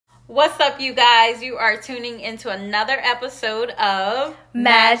What's up, you guys? You are tuning into another episode of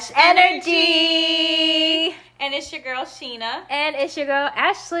Match Energy. And it's your girl, Sheena. And it's your girl,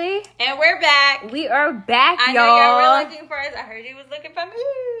 Ashley. And we're back. We are back, I y'all. know y'all were looking for us. I heard you was looking for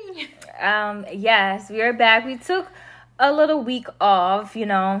me. Yes, we are back. We took a little week off,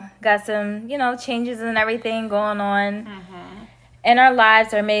 got some, changes and everything going on in our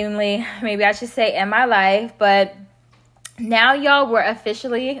lives, or maybe I should say in my life, but now, y'all, we're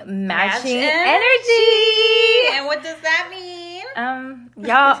officially matching energy. And what does that mean?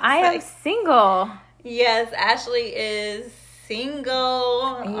 Y'all, I am single. Yes, Ashley is single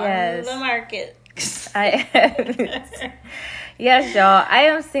on the market. Yes, y'all, I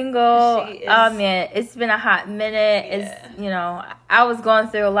am single. She is. Oh, man, it's been a hot minute. Yeah. It's, I was going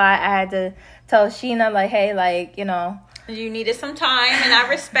through a lot. I had to tell Sheena, hey, you needed some time, and I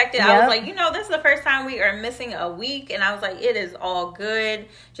respect it. Yep. I was like, this is the first time we are missing a week, and I was like, it is all good.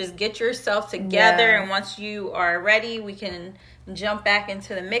 Just get yourself together, and once you are ready, we can jump back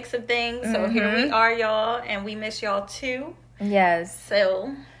into the mix of things. So here we are, y'all, and we miss y'all too. Yes.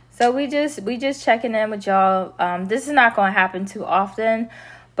 So we just checking in with y'all. This is not going to happen too often.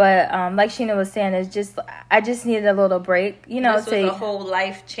 But like Sheena was saying, I just needed a little break, this was a whole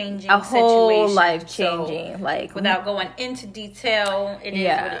life-changing situation. Without going into detail, it is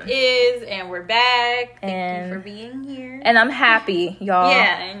what it is, and we're back. Thank you for being here. And I'm happy, y'all.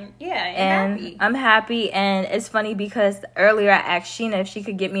 And happy. I'm happy, and it's funny because earlier I asked Sheena if she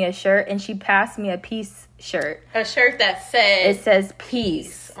could get me a shirt, and she passed me a peace shirt. A shirt that says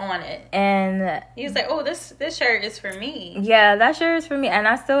peace on it. And he was like, oh, this shirt is for me. Yeah, that shirt is for me, and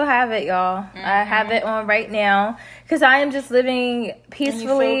I still have it, y'all. I have it on right now because I am just living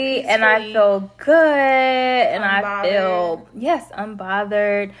peacefully, and I feel good, and I feel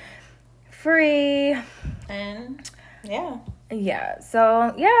unbothered, free, and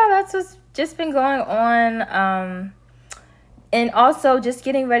so that's what's just been going on, and also just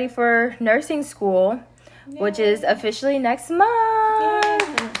getting ready for nursing school, which is officially next month.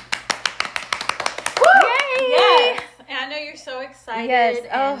 Yes. And I know you're so excited. Yes.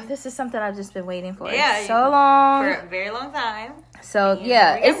 Oh, this is something I've just been waiting for so long. For a very long time. So,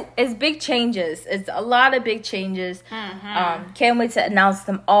 it's big changes. It's a lot of big changes. Can't wait to announce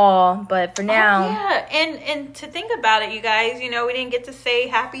them all. But for now. And to think about it, you guys, we didn't get to say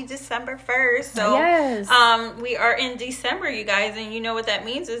happy December 1st. So, we are in December, you guys. And you know what that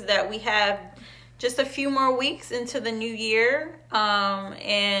means is that we have just a few more weeks into the new year.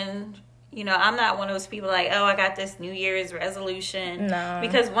 And I'm not one of those people like, oh, I got this New Year's resolution. No.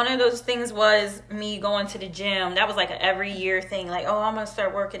 Because one of those things was me going to the gym. That was like an every year thing. Like, oh, I'm going to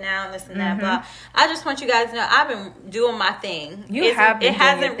start working out and this and that, blah. I just want you guys to know I've been doing my thing. It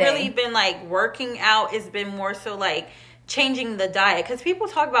hasn't really been like working out. It's been more so like changing the diet. Because people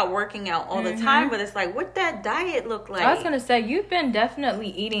talk about working out all the time, but it's like, what that diet look like? I was going to say, you've been definitely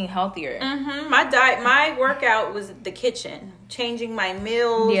eating healthier. My workout was the kitchen. Changing my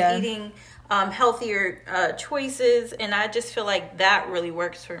meals, eating healthier choices, and I just feel like that really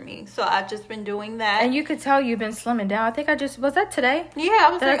works for me. So I've just been doing that. And you could tell you've been slimming down. I think was that today? Yeah,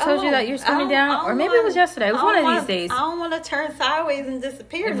 I was I told you that you're slimming down? Or maybe it was yesterday. It was one of these days. I don't want to turn sideways and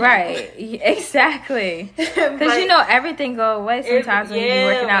disappear. Right. Exactly. Because everything go away sometimes when you're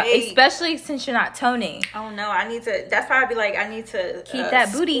working out. Especially since you're not toning. Oh, no. I need to. That's why I'd be like, I need to keep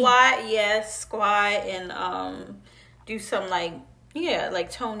that booty. Squat and do some like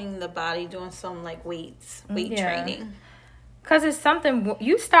toning the body, doing some like weight training. Because it's something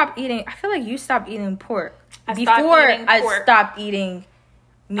you stopped eating. I feel like you stopped eating pork I stopped eating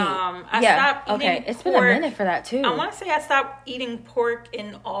meat. I stopped eating pork. It's been a minute for that too. I want to say I stopped eating pork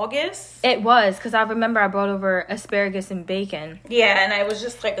in August. It was because I remember I brought over asparagus and bacon. Yeah, and I was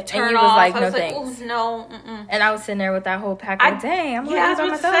just like a turn and you off. Was like, I was no like, thanks. Oh no. Mm-mm. And I was sitting there with that whole pack. I'm gonna I was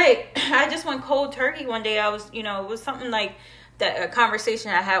about to say, I just went cold turkey one day. I was, it was something like that, a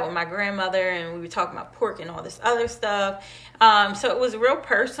conversation I had with my grandmother, and we were talking about pork and all this other stuff. So it was real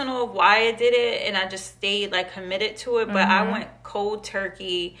personal of why I did it, and I just stayed like committed to it. But I went cold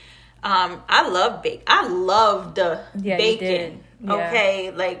turkey. I love bacon. I love the bacon. Yeah.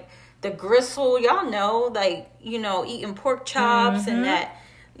 Okay, like the gristle, y'all know, like eating pork chops and that.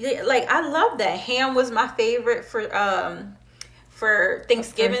 Like I love that. Ham was my favorite for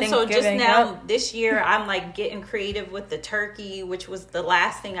Thanksgiving. So just now this year I'm like getting creative with the turkey, which was the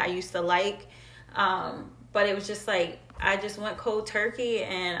last thing I used to like. But it was just like I just went cold turkey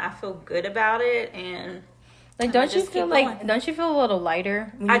and I feel good about it. And like, don't you feel a little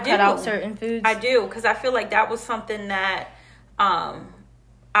lighter when you cut out certain foods? I do, because I feel like that was something that I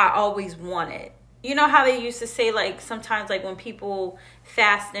always wanted. you know how they used to say, like, sometimes, like, when people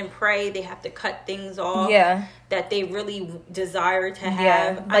fast and pray, they have to cut things off that they really desire to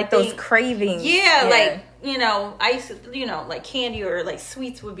have. Like those cravings. Yeah, like, you know, I used to, you know, like candy or like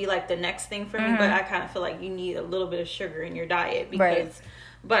sweets would be like the next thing for me, but I kind of feel like you need a little bit of sugar in your diet because,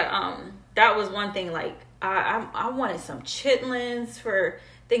 but that was one thing, like, I wanted some chitlins for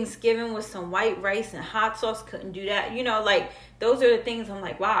Thanksgiving with some white rice and hot sauce. Couldn't do that. You know, like, those are the things I'm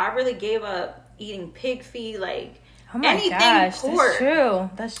like, wow, I really gave up eating pig feet, like, oh my anything gosh, pork.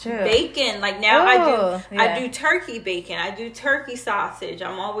 That's true. Bacon, like, now I do turkey bacon. I do turkey sausage.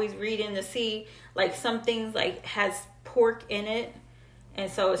 I'm always reading to see, like, some things, like, has pork in it.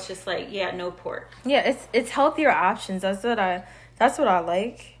 And so it's just like, yeah, no pork. Yeah, it's healthier options. That's what I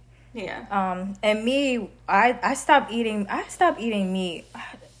like. Yeah. And me, I stopped eating meat.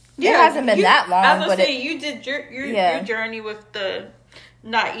 It hasn't been that long. I was gonna say, you did your journey with the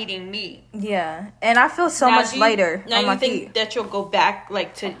not eating meat. Yeah, and I feel so much lighter on my feet. Now you think that you'll go back,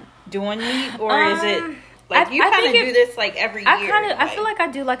 like, to doing meat, or is it like you kind of do this like every year? I feel like I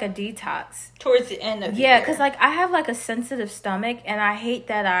do like a detox towards the end of the year. Yeah, because like I have like a sensitive stomach, and I hate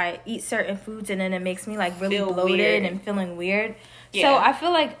that I eat certain foods and then it makes me like really bloated and feeling weird. Yeah. So I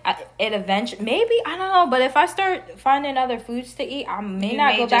feel like it eventually, maybe, I don't know, but if I start finding other foods to eat, I may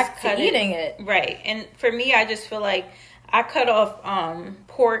not go back to eating it. Right. And for me, I just feel like I cut off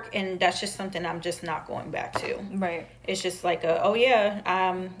pork, and that's just something I'm just not going back to. Right. It's just like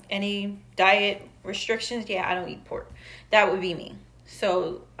any diet restrictions, I don't eat pork. That would be me.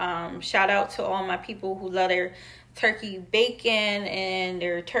 So shout out to all my people who love their turkey bacon and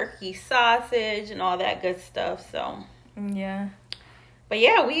their turkey sausage and all that good stuff. So yeah. But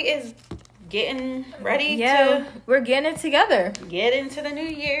yeah, we is getting ready to... we're getting it together. Get into the new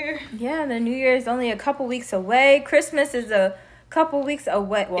year. Yeah, the new year is only a couple weeks away. Christmas is a couple weeks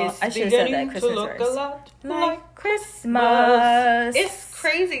away. Well, I should have said that Christmas look first. A lot like Christmas. It's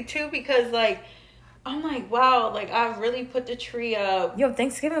crazy, too, because, like, I'm like, wow, like, I really put the tree up. Yo,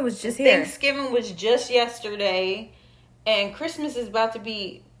 Thanksgiving was just here. Thanksgiving was just yesterday, and Christmas is about to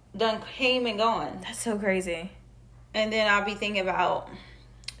be done, came and gone. That's so crazy. And then I'll be thinking about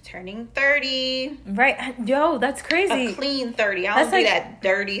turning 30. Right. Yo, that's crazy. A clean 30. I don't do that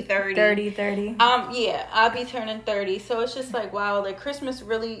dirty 30. Dirty 30. Yeah, I'll be turning 30. So it's just like, wow, like Christmas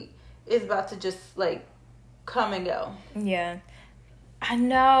really is about to just like come and go. Yeah. I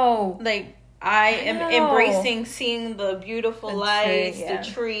know. Like, I am embracing seeing the beautiful lights, the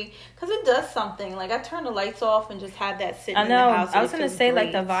tree, because it does something. Like, I turn the lights off and just have that sitting in the house. I was going to say,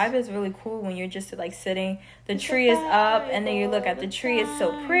 like, the vibe is really cool when you're just, like, sitting. The tree is up, and then you look at the tree. It's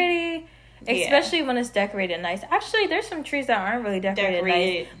so pretty, especially when it's decorated nice. Actually, there's some trees that aren't really decorated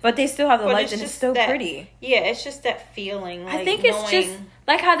nice, but they still have the lights, and it's still pretty. Yeah, it's just that feeling. Like, I think it's just,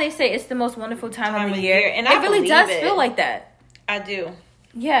 like how they say, it's the most wonderful time of the year. And it really does feel like that. I do.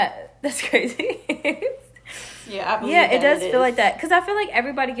 Yeah, that's crazy. Yeah, I believe it does feel like that. Because I feel like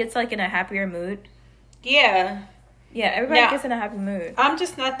everybody gets, like, in a happier mood. Yeah. Yeah, everybody gets in a happy mood. I'm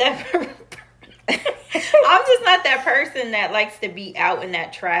just not that I'm just not that person that likes to be out in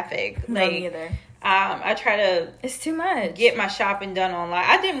that traffic. No, me either. I try to... It's too much. Get my shopping done online.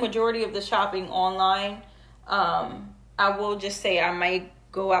 I did majority of the shopping online. I will just say I might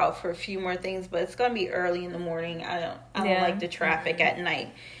go out for a few more things, but it's gonna be early in the morning. I don't like the traffic at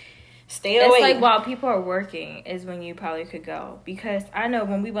night. Stay away. It's like while people are working is when you probably could go, because I know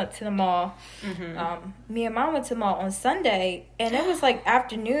when we went to the mall, me and Mom went to the mall on Sunday, and it was like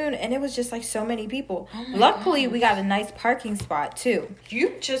afternoon, and it was just like so many people. Luckily, we got a nice parking spot too.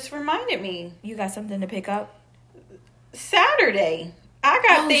 You just reminded me. You got something to pick up? Saturday. I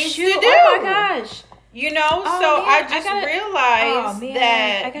got things to do. Oh my gosh. You know, I just realized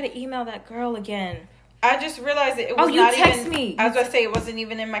that... I gotta email that girl again. I just realized that it was not even... me. I was going to say, it wasn't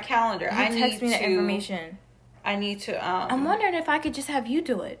even in my calendar. I text me the information. I need to... I'm wondering if I could just have you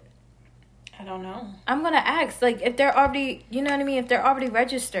do it. I don't know. I'm going to ask, like, if they're already... You know what I mean? If they're already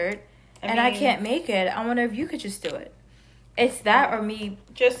registered I can't make it, I wonder if you could just do it. It's that or me.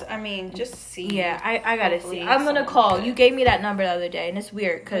 Just see. Yeah, I gotta see. I'm gonna call. You gave me that number the other day, and it's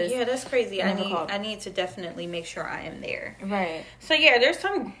weird because that's crazy. I need to definitely make sure I am there. Right. So yeah, there's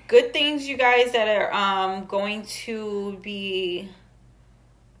some good things, you guys, that are going to be,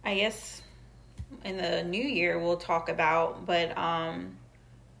 I guess, in the new year we'll talk about. But I'm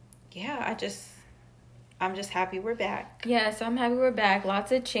just happy we're back. Yeah, so I'm happy we're back.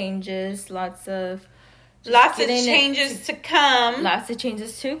 Lots of changes. Lots of changes to come. Lots of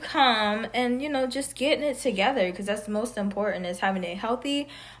changes to come. And, just getting it together, because that's the most important, is having a healthy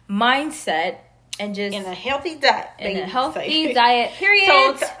mindset And just in a healthy diet. In a healthy diet,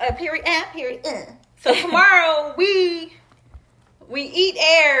 period. So tomorrow we eat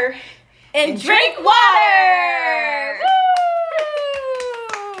air and drink water.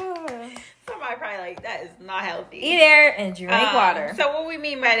 Somebody probably like, that is not healthy. Eat air and drink water. So what we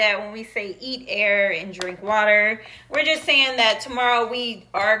mean by that when we say eat air and drink water, we're just saying that tomorrow we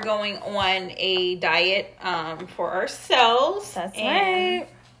are going on a diet for ourselves. That's right.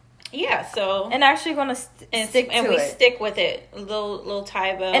 Yeah, so and actually gonna stick to it. And we stick with it. Little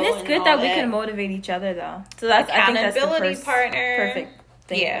Tybo. And it's good that we can motivate each other though. So that's accountability partner. Perfect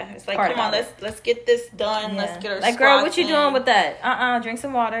thing. Yeah, it's like, come on, let's get this done. Yeah. Let's get our like, girl, what you doing with that? Drink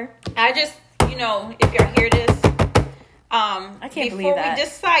some water. I just, if y'all hear this, I can't believe that.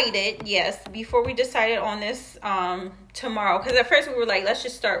 Before we decided on this tomorrow, because at first we were like, let's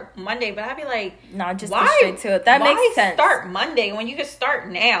just start Monday, but I'd be like, no, just go straight to it. That makes sense. Start Monday when you can start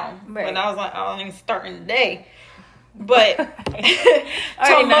now? Right. But I was like, I don't even starting today. But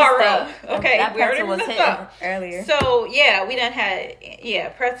tomorrow, okay, that pretzel was hitting earlier. So yeah, we done had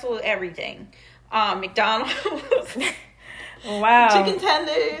pretzel everything, McDonald's. Wow. Chicken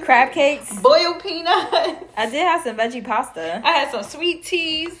tenders. Crab cakes. Boiled peanuts. I did have some veggie pasta. I had some sweet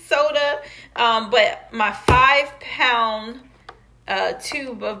teas, soda. But my 5-pound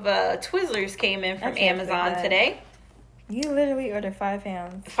tube of Twizzlers came in from Amazon today. You literally ordered 5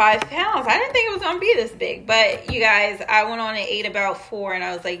 pounds. 5 pounds. I didn't think it was going to be this big. But, you guys, I went on and ate about 4. And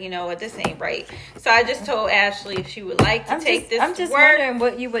I was like, you know what? This ain't right. So I just told Ashley if she would like to take this I'm just wondering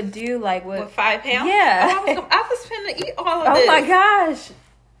what you would do, like, with 5 pounds? Yeah. I was finna eat all of this. Oh, my gosh.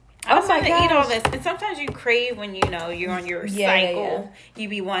 I was going to eat all this. And sometimes you crave when, you're on your cycle. Yeah. You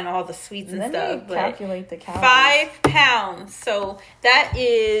be wanting all the sweets and stuff. But calculate the calories. 5 pounds. So that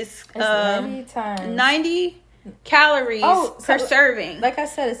is 90 calories per serving. Like I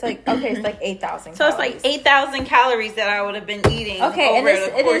said, it's like, it's like 8,000 So it's like 8,000 calories that I would have been eating. Okay, and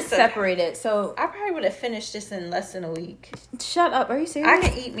it is separated. So I probably would have finished this in less than a week. Shut up. Are you serious? I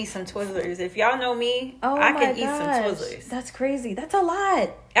can eat me some Twizzlers. If y'all know me, I can eat some Twizzlers. That's crazy. That's a lot.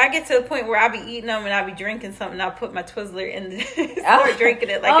 I get to the point where I be eating them and I be drinking something. I put my Twizzler in start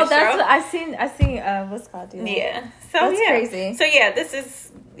drinking it like a straw. I seen what's called do that. Yeah. So that's crazy. So yeah, this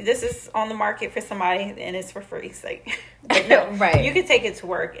is on the market for somebody and it's for free. So, but no, right. You can take it to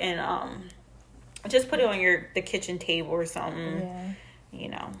work and just put it on the kitchen table or something.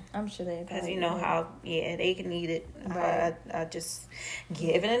 Yeah. I'm sure they because how they can eat it. Right. I just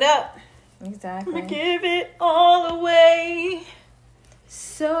giving it up. Exactly. I'm gonna give it all away.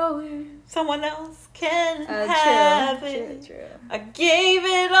 So someone else can have it. True. I gave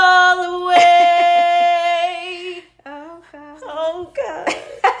it all away. Oh God.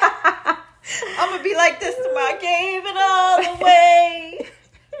 I'm gonna be like this tomorrow. I gave it all away.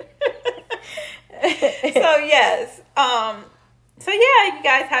 So yes. So yeah, you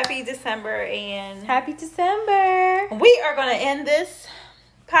guys, happy December and happy December. We are gonna end this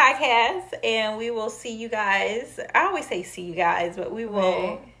podcast and we will see you guys. I always say see you guys, but we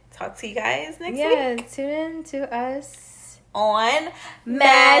will talk to you guys next week. Yeah, tune in to us on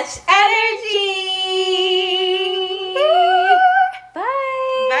Match Energy.